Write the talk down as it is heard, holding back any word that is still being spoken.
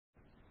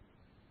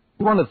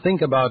We want to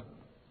think about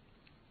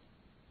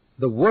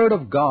the Word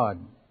of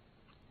God,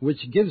 which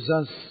gives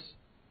us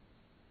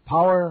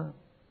power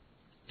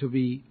to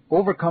be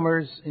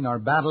overcomers in our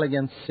battle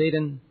against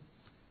Satan,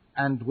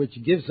 and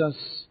which gives us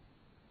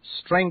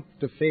strength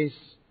to face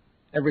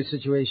every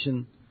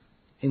situation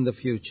in the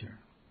future.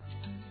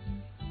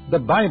 The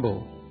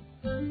Bible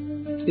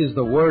is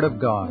the Word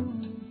of God.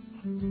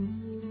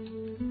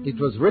 It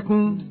was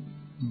written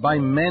by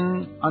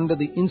men under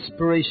the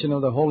inspiration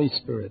of the Holy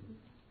Spirit.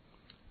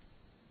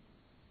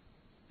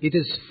 It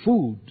is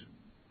food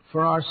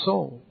for our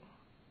soul.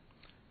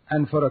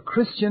 And for a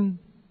Christian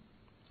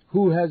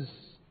who has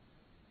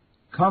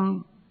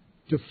come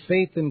to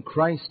faith in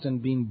Christ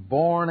and been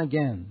born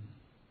again,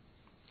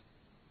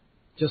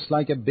 just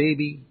like a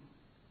baby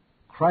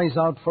cries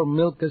out for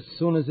milk as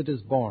soon as it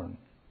is born,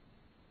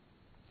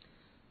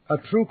 a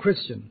true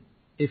Christian,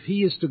 if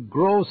he is to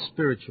grow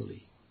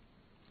spiritually,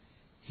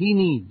 he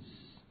needs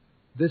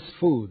this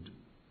food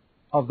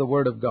of the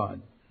Word of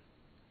God.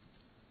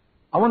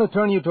 I want to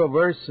turn you to a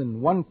verse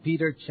in 1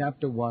 Peter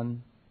chapter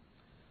 1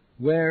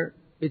 where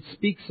it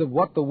speaks of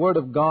what the Word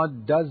of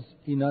God does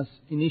in us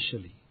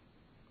initially.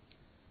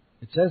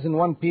 It says in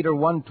 1 Peter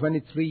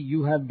 1:23,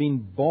 "You have been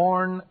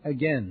born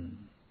again,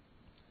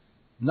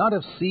 not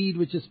of seed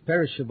which is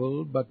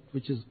perishable, but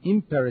which is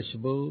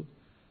imperishable,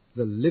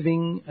 the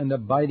living and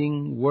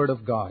abiding Word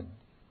of God."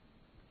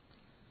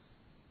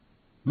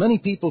 Many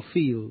people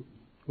feel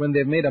when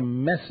they've made a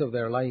mess of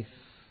their life,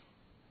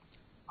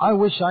 I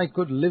wish I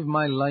could live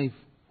my life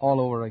all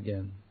over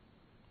again.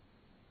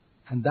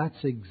 And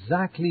that's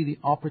exactly the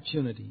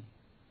opportunity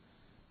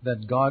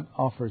that God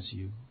offers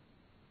you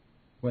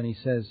when He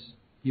says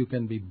you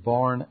can be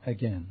born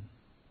again.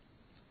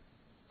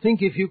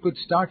 Think if you could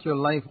start your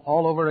life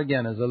all over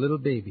again as a little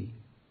baby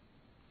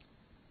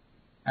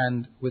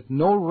and with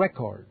no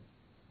record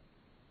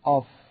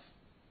of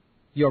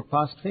your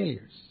past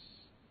failures.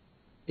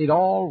 It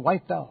all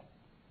wiped out.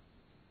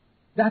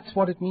 That's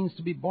what it means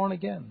to be born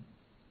again.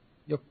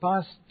 Your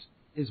past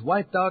is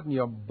wiped out and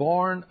you're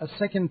born a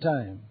second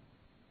time.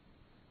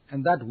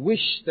 And that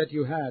wish that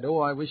you had, oh,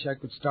 I wish I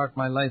could start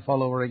my life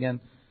all over again,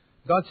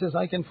 God says,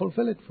 I can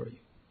fulfill it for you.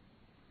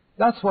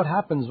 That's what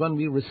happens when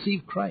we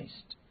receive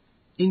Christ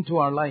into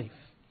our life.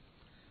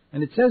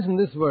 And it says in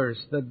this verse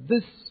that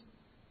this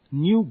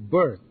new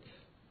birth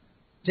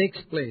takes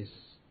place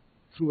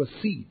through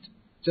a seed,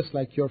 just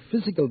like your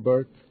physical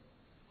birth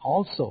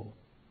also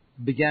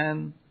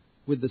began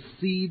with the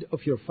seed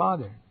of your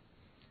father.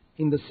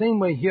 In the same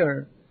way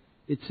here,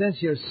 it says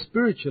here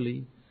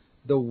spiritually,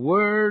 the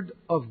Word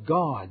of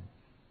God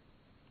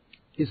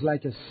is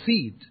like a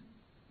seed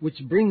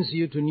which brings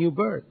you to new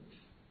birth.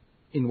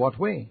 In what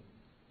way?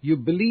 You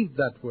believed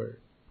that Word.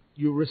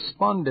 You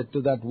responded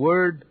to that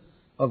Word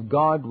of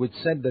God which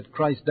said that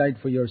Christ died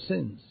for your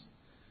sins.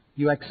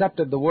 You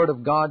accepted the Word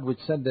of God which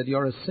said that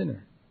you're a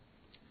sinner.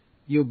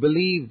 You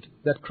believed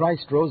that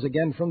Christ rose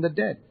again from the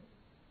dead.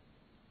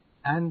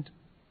 And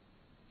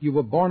you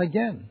were born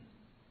again.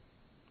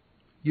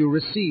 You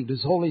received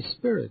His Holy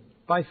Spirit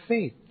by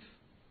faith,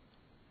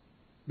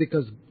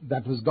 because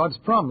that was God's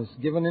promise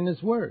given in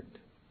His Word.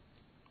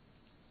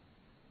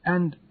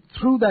 And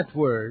through that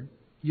Word,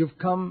 you've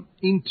come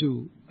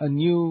into a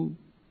new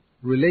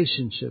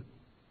relationship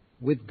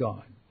with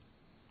God.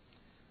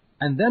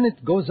 And then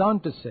it goes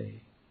on to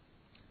say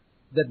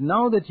that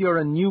now that you're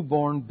a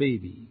newborn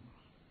baby,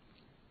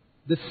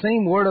 the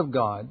same Word of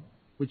God,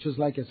 which was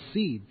like a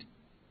seed,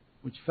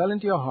 which fell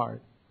into your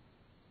heart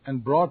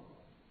and brought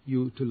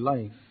you to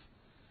life,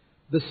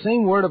 the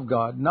same Word of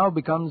God now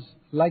becomes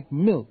like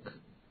milk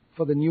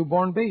for the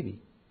newborn baby.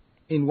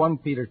 In 1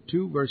 Peter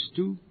 2, verse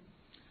 2,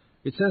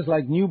 it says,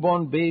 like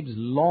newborn babes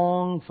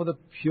long for the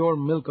pure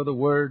milk of the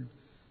Word,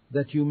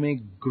 that you may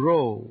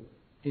grow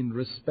in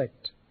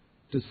respect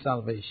to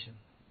salvation.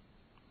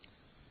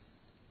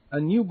 A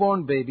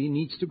newborn baby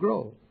needs to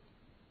grow.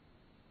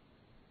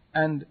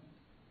 And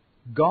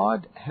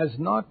God has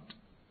not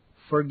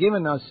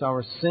forgiven us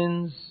our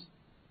sins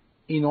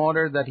in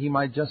order that He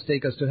might just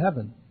take us to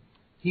heaven.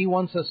 He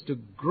wants us to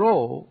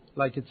grow,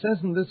 like it says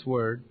in this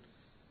word,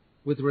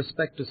 with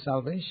respect to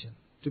salvation,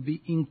 to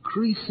be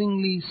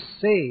increasingly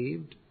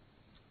saved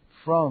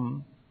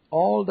from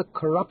all the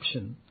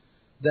corruption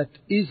that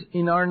is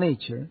in our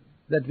nature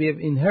that we have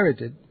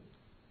inherited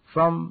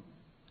from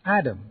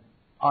Adam,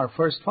 our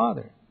first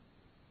father.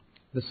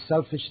 The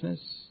selfishness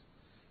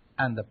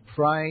and the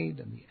pride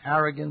and the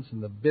arrogance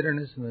and the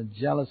bitterness and the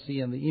jealousy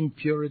and the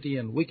impurity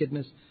and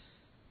wickedness.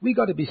 We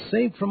got to be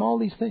saved from all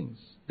these things.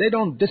 They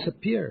don't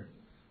disappear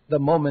the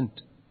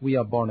moment we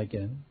are born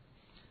again.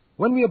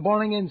 When we are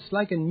born again, it's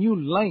like a new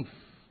life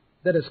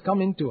that has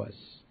come into us.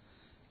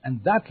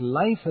 And that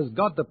life has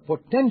got the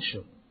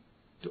potential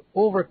to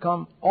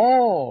overcome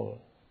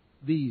all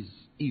these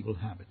evil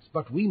habits.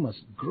 But we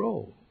must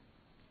grow.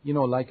 You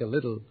know, like a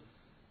little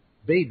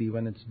baby,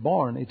 when it's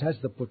born, it has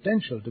the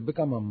potential to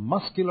become a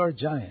muscular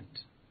giant.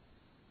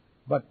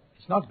 But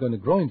it's not going to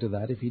grow into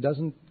that if he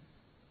doesn't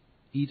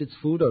eat its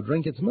food or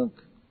drink its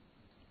milk.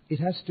 It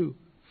has to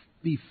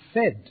be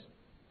fed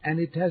and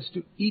it has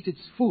to eat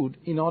its food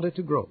in order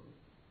to grow.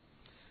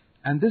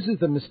 And this is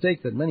the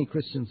mistake that many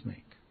Christians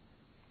make.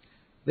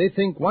 They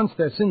think once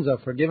their sins are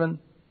forgiven,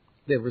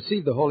 they've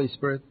received the Holy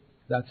Spirit,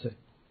 that's it.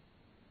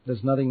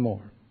 There's nothing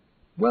more.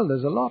 Well,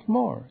 there's a lot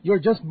more. You're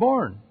just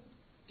born.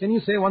 Can you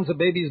say once a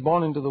baby is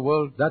born into the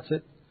world, that's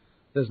it?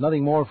 There's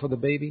nothing more for the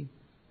baby?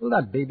 Well,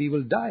 that baby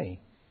will die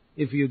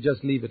if you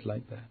just leave it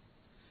like that.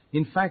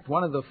 In fact,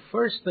 one of the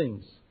first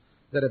things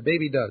that a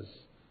baby does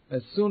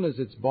as soon as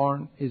it's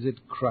born is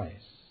it cries.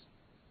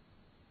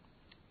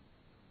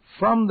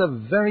 From the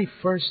very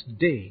first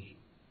day,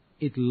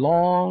 it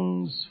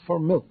longs for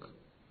milk.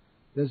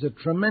 There's a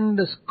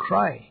tremendous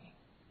cry.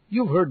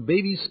 You've heard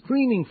babies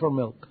screaming for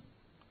milk.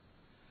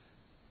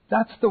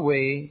 That's the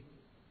way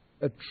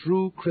a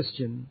true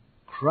Christian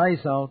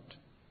cries out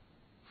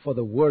for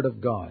the Word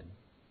of God,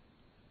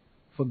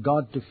 for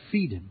God to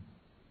feed him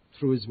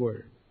through His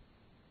Word.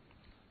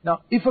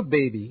 Now, if a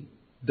baby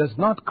does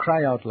not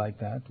cry out like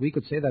that, we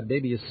could say that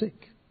baby is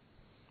sick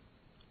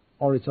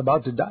or it's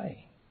about to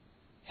die.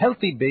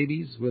 Healthy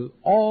babies will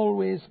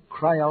always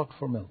cry out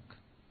for milk,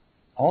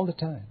 all the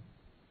time.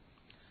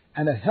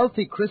 And a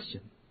healthy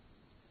Christian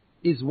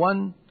is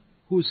one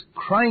who's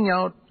crying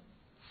out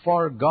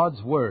for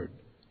God's Word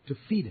to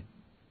feed him.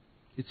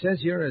 It says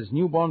here, as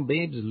newborn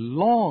babes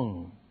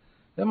long.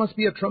 There must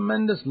be a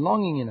tremendous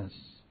longing in us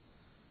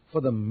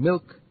for the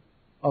milk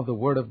of the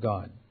Word of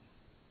God.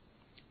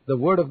 The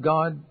Word of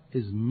God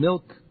is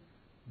milk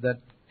that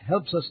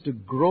helps us to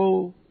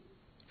grow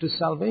to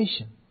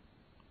salvation.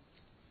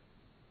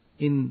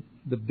 In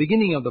the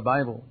beginning of the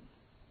Bible,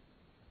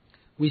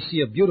 we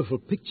see a beautiful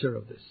picture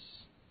of this.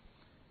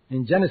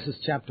 In Genesis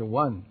chapter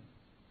 1,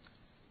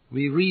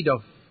 we read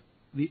of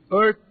the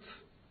earth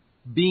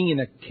being in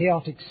a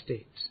chaotic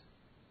state.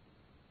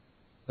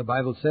 The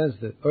Bible says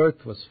the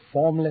earth was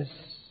formless,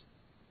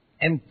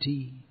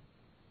 empty,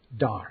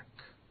 dark.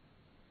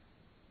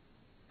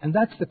 And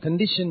that's the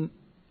condition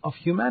of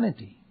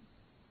humanity,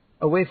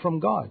 away from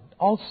God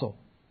also.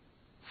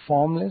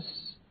 Formless,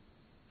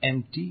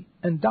 empty,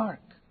 and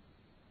dark.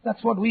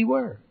 That's what we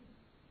were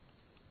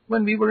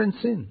when we were in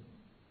sin.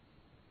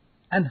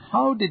 And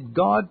how did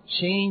God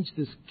change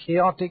this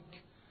chaotic,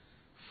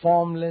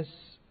 formless,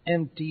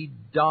 empty,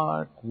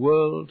 dark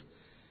world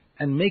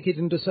and make it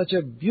into such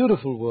a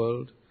beautiful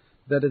world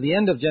that at the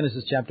end of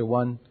Genesis chapter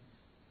 1,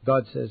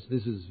 God says,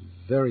 this is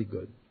very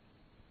good.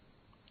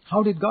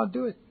 How did God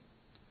do it?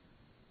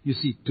 You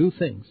see two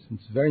things.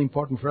 It's very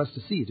important for us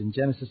to see it. In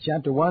Genesis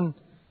chapter 1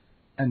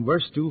 and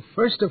verse 2,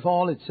 first of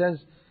all, it says,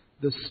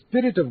 the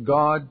Spirit of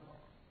God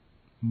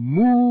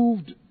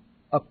moved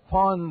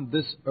upon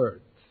this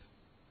earth.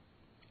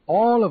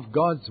 All of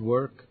God's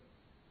work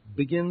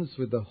begins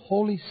with the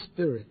Holy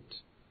Spirit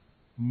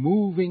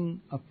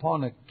moving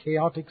upon a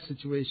chaotic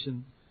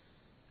situation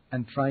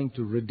and trying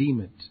to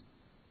redeem it,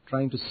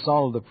 trying to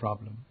solve the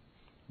problem.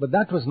 But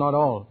that was not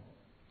all.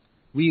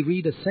 We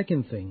read a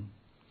second thing.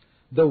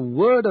 The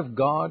Word of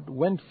God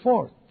went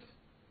forth.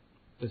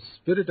 The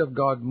Spirit of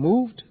God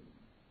moved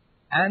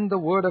and the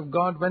Word of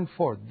God went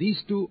forth.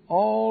 These two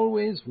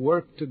always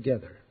work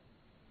together.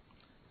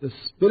 The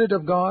Spirit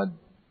of God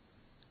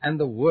and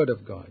the Word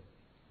of God.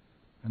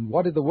 And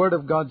what did the Word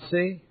of God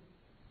say?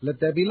 Let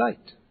there be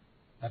light.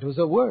 That was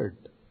a word.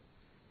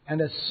 And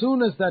as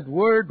soon as that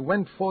word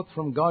went forth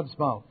from God's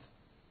mouth,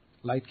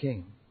 light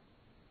came.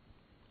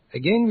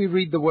 Again we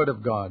read the Word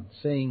of God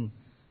saying,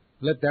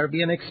 let there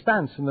be an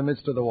expanse in the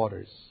midst of the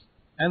waters.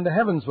 And the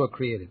heavens were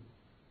created.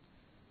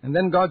 And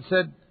then God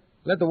said,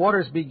 let the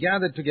waters be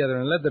gathered together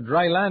and let the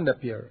dry land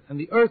appear. And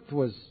the earth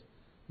was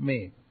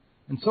made.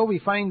 And so we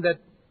find that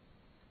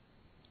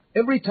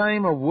every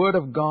time a word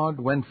of God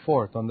went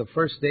forth, on the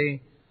first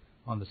day,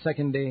 on the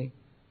second day,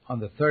 on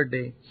the third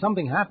day,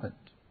 something happened.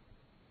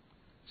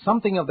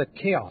 Something of the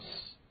chaos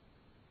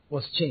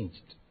was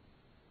changed.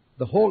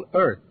 The whole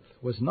earth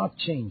was not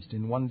changed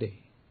in one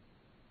day.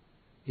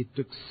 It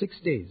took 6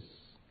 days.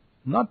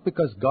 Not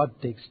because God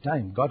takes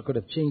time. God could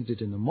have changed it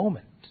in a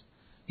moment.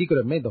 He could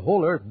have made the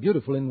whole earth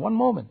beautiful in one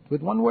moment,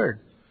 with one word.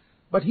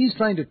 But He's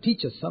trying to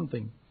teach us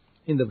something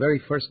in the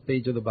very first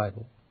page of the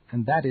Bible.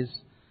 And that is,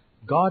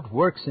 God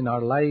works in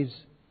our lives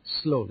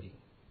slowly.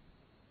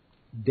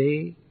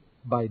 Day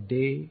by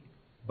day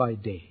by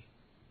day.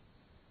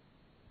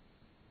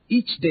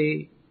 Each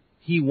day,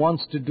 He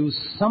wants to do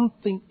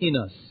something in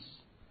us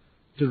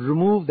to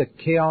remove the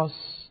chaos,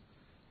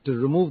 to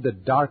remove the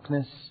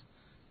darkness,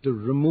 to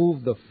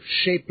remove the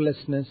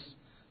shapelessness,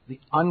 the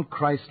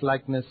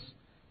unChristlikeness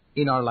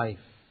in our life.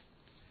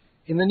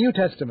 In the New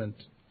Testament,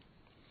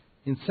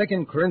 in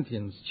 2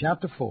 Corinthians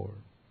chapter 4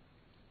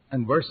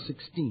 and verse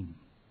 16,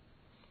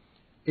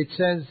 it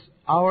says,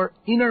 our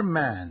inner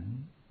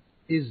man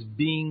is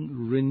being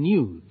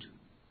renewed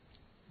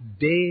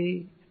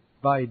day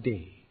by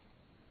day.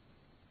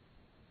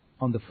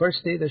 On the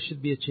first day there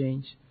should be a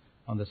change.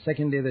 On the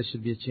second day there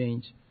should be a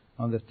change.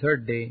 On the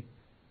third day.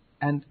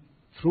 And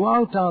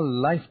throughout our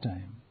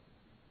lifetime,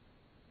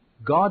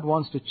 God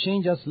wants to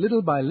change us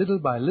little by little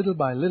by little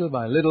by little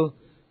by little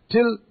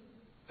till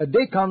a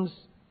day comes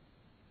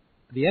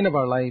at the end of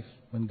our life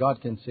when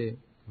God can say,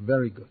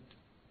 very good.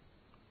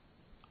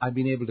 I've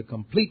been able to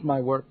complete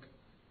my work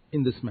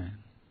in this man.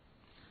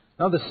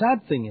 Now the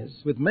sad thing is,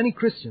 with many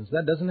Christians,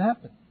 that doesn't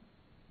happen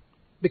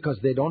because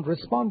they don't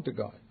respond to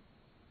God.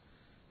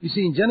 You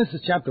see, in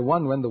Genesis chapter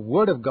 1, when the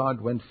Word of God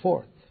went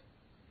forth,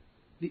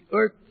 the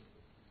earth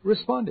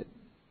responded.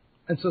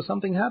 And so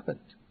something happened.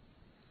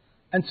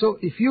 And so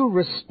if you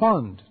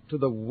respond to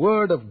the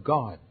Word of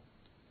God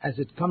as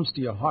it comes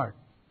to your heart,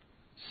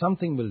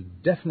 something will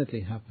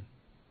definitely happen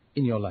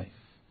in your life.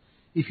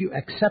 If you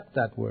accept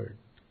that Word,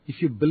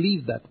 if you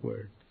believe that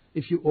Word,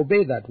 if you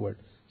obey that Word,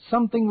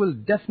 something will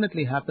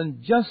definitely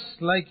happen, just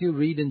like you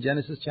read in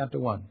Genesis chapter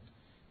 1.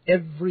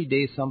 Every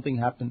day something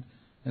happened,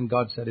 and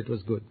God said it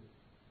was good.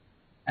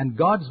 And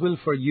God's will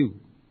for you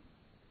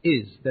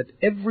is that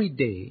every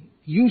day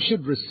you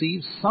should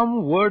receive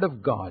some Word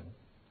of God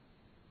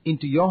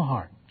into your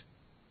heart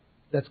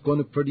that's going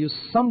to produce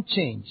some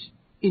change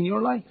in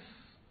your life.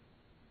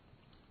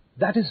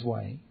 That is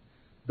why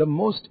the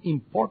most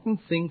important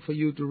thing for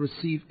you to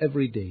receive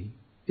every day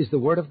is the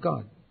Word of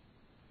God,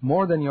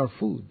 more than your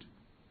food.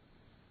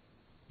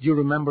 You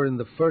remember in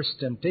the first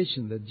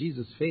temptation that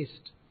Jesus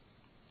faced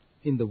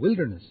in the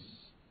wilderness,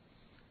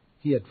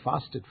 he had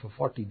fasted for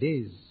 40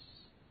 days.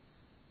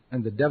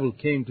 And the devil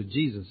came to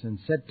Jesus and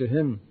said to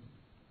him,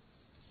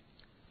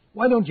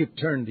 why don't you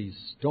turn these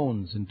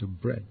stones into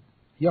bread?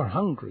 You're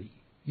hungry.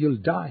 You'll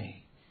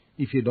die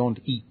if you don't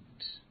eat.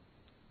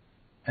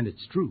 And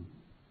it's true.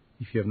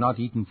 If you have not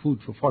eaten food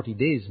for 40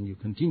 days and you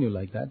continue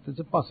like that, there's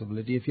a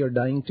possibility if you're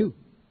dying too.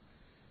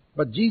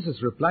 But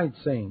Jesus replied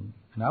saying,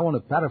 and I want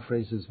to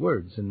paraphrase his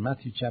words in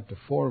Matthew chapter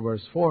 4,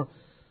 verse 4,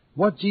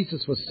 what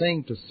Jesus was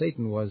saying to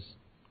Satan was,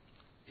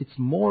 it's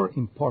more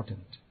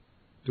important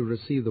to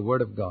receive the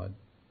Word of God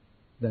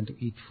than to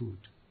eat food.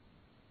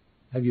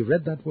 Have you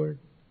read that word?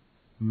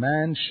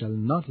 Man shall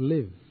not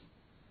live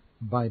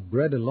by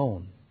bread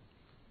alone,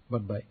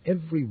 but by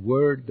every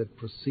word that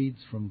proceeds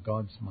from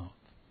God's mouth.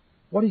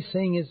 What he's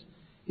saying is,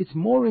 it's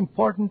more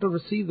important to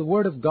receive the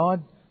Word of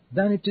God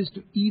than it is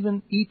to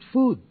even eat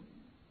food.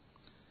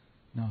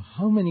 Now,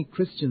 how many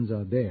Christians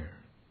are there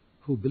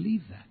who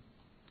believe that?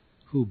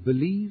 Who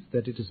believe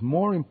that it is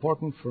more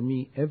important for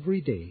me every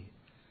day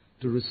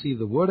to receive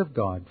the Word of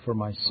God for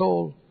my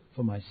soul,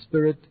 for my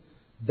spirit,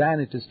 than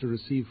it is to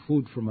receive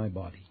food for my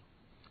body.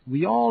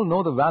 We all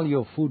know the value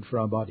of food for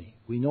our body.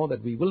 We know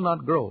that we will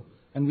not grow,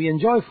 and we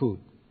enjoy food.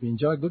 We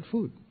enjoy good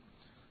food.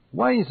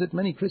 Why is it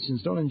many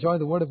Christians don't enjoy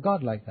the Word of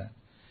God like that?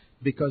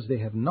 Because they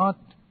have not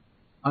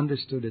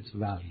understood its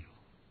value.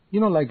 You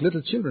know, like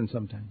little children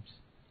sometimes.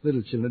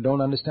 Little children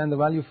don't understand the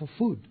value for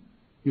food.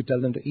 You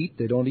tell them to eat,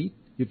 they don't eat.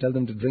 You tell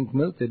them to drink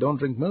milk, they don't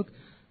drink milk.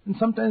 And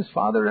sometimes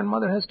father and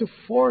mother has to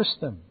force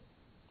them.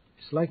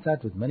 It's like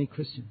that with many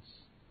Christians.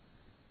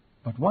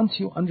 But once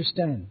you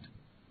understand,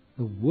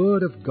 the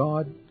Word of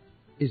God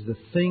is the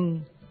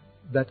thing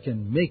that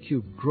can make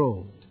you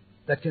grow,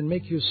 that can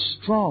make you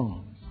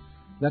strong,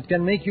 that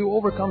can make you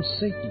overcome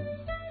Satan.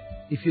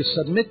 If you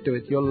submit to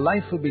it, your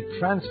life will be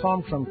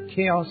transformed from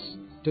chaos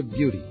to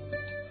beauty.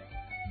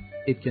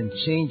 It can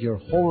change your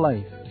whole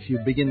life if you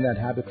begin that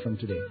habit from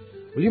today.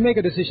 Will you make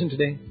a decision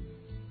today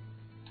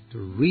to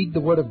read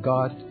the Word of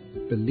God,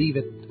 believe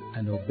it,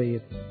 and obey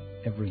it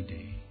every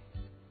day?